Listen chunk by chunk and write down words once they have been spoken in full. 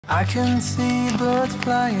I can see birds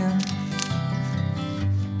flying.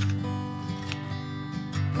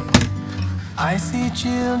 I see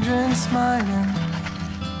children smiling.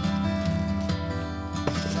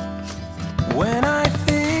 When I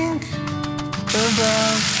think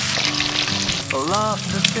about all of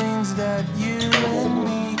the things that you and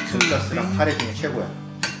me could 돈가스랑 카레 중에 최고야.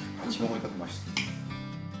 같이 먹으니까 더 맛있어.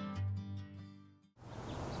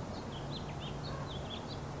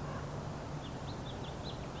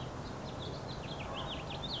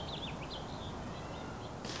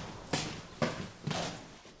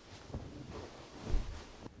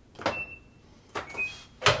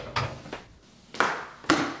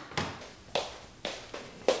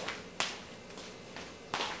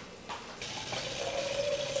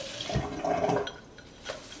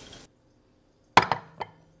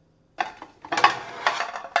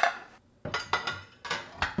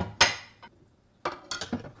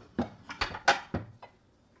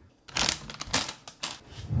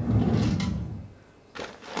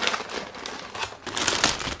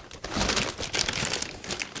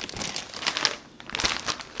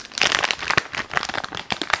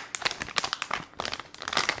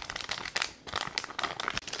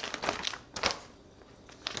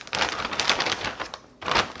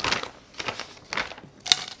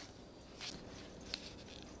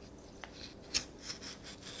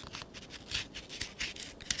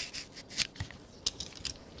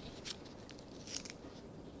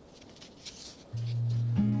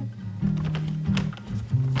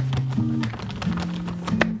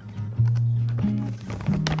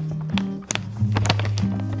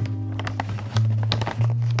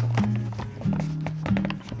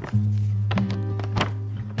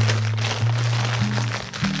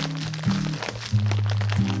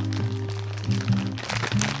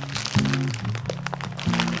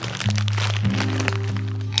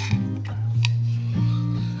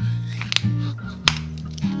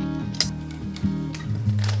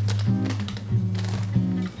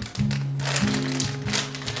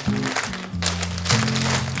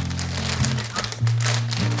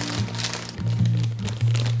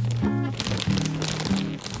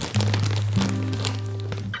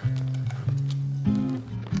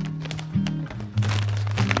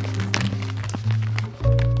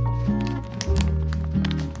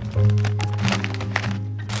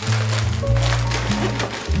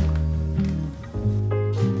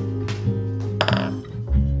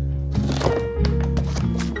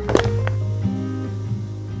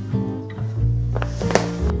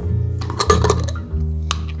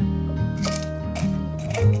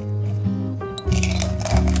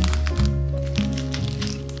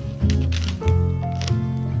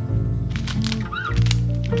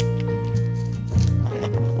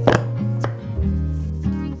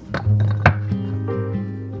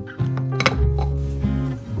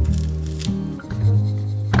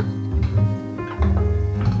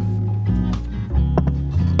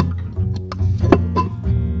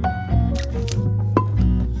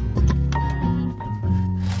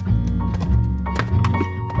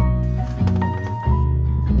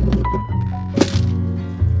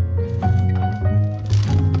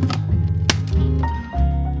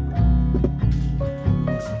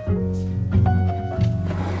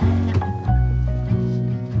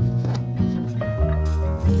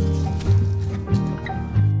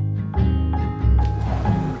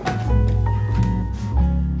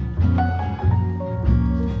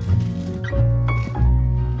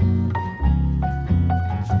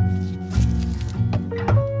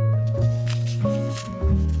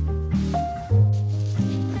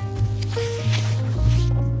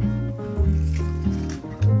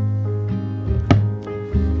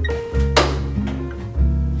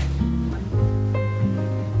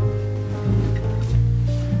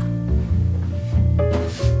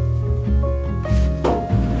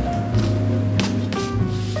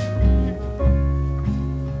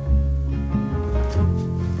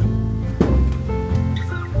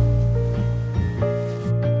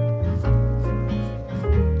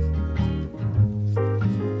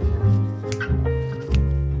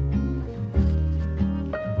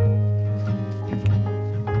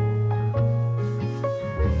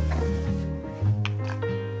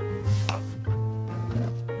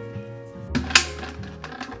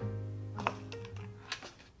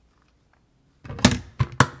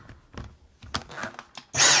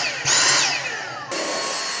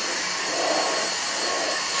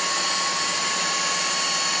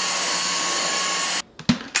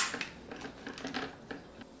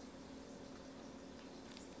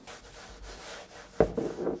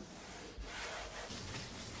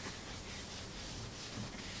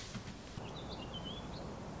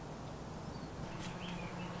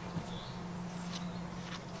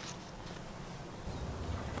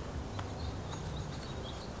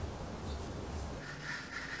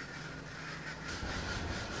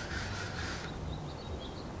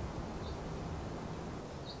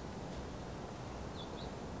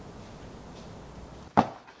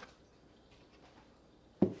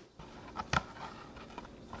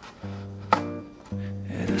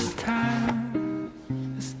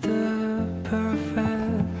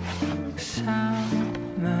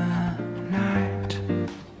 the night.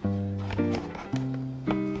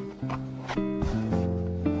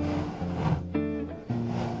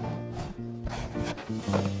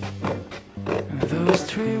 Those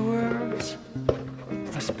three words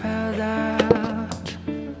are spelled out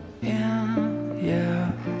in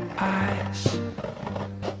your eyes.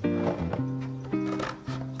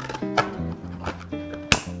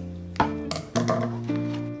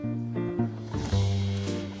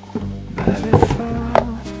 But before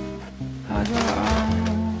I go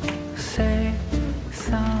on, say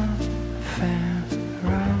something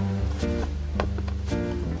wrong.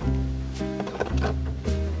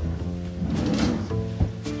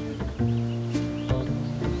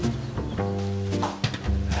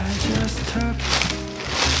 I just took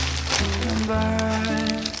and by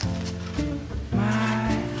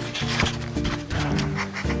my own.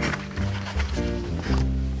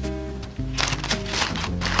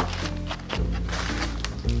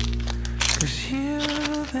 Cause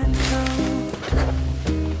you've been told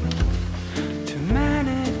too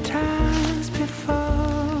many times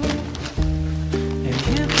before, and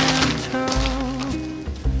you've been told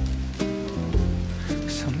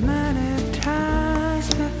so many times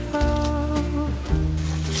before.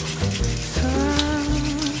 So I'm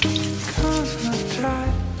gonna try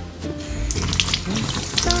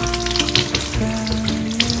something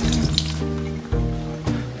new,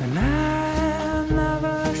 and I've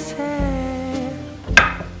never said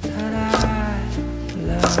that I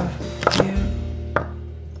love you.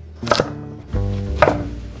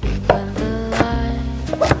 When the line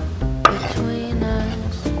between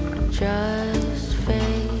us just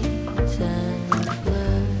fades and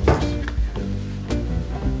blurs,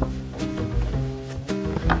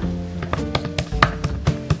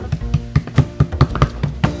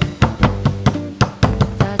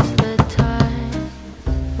 that's the time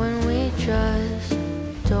when we just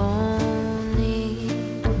don't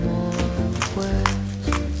need more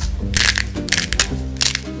words.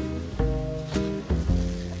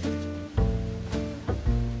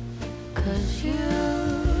 Cause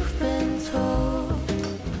you've been told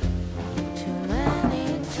too many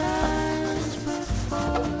times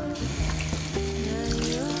before. Yeah,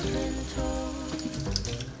 you've been told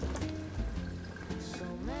so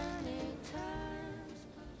many times.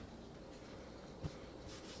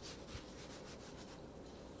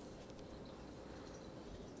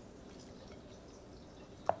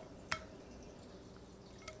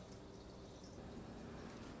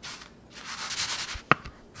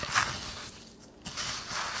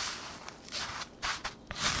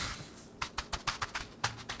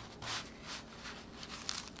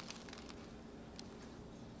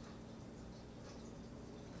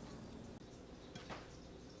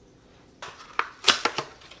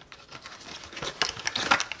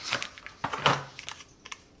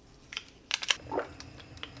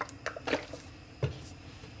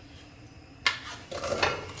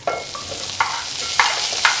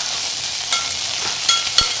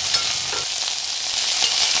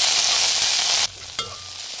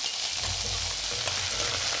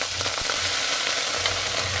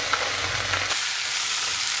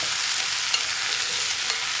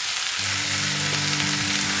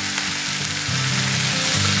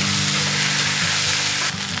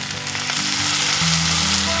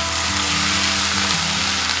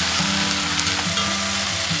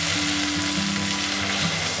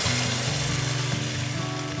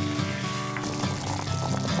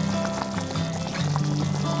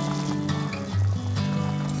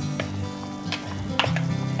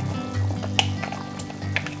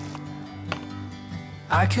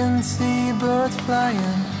 I can see birds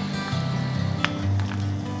flying.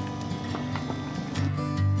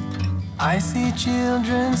 I see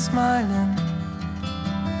children smiling.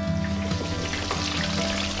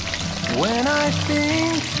 When I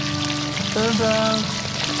think about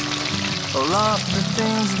all of the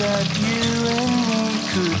things that you and me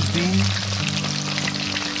could be,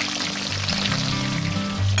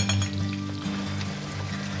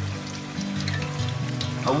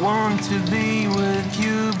 I want to be with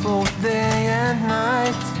you both day and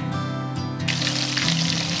night,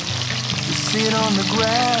 to sit on the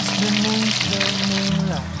grass beneath the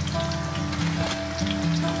moonlight.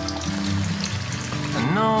 I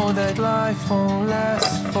know that life won't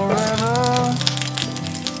last forever,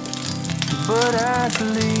 but at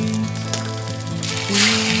least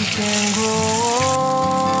we can grow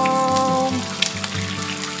old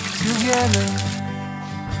together.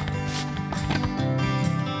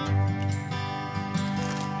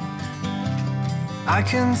 I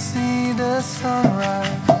can see the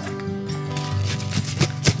sunrise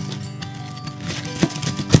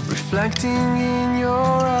reflecting in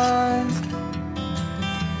your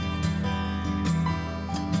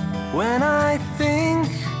When I think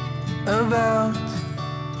about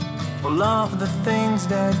all of the things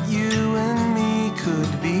that you and me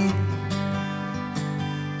could be,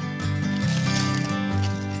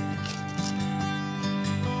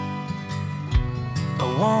 I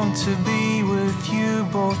want to be with you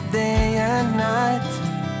both day and night.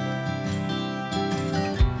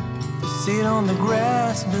 Sit on the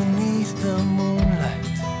grass beneath the moonlight.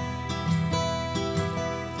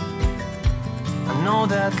 I know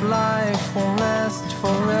that life won't last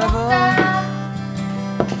forever,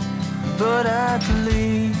 but at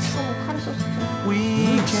least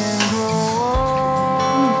we can grow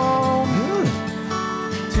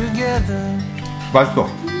together. 맛있어.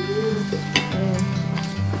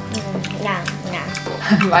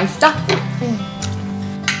 맛있어?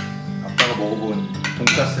 아빠가 먹어본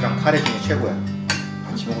돈가스랑 카레 중에 최고야.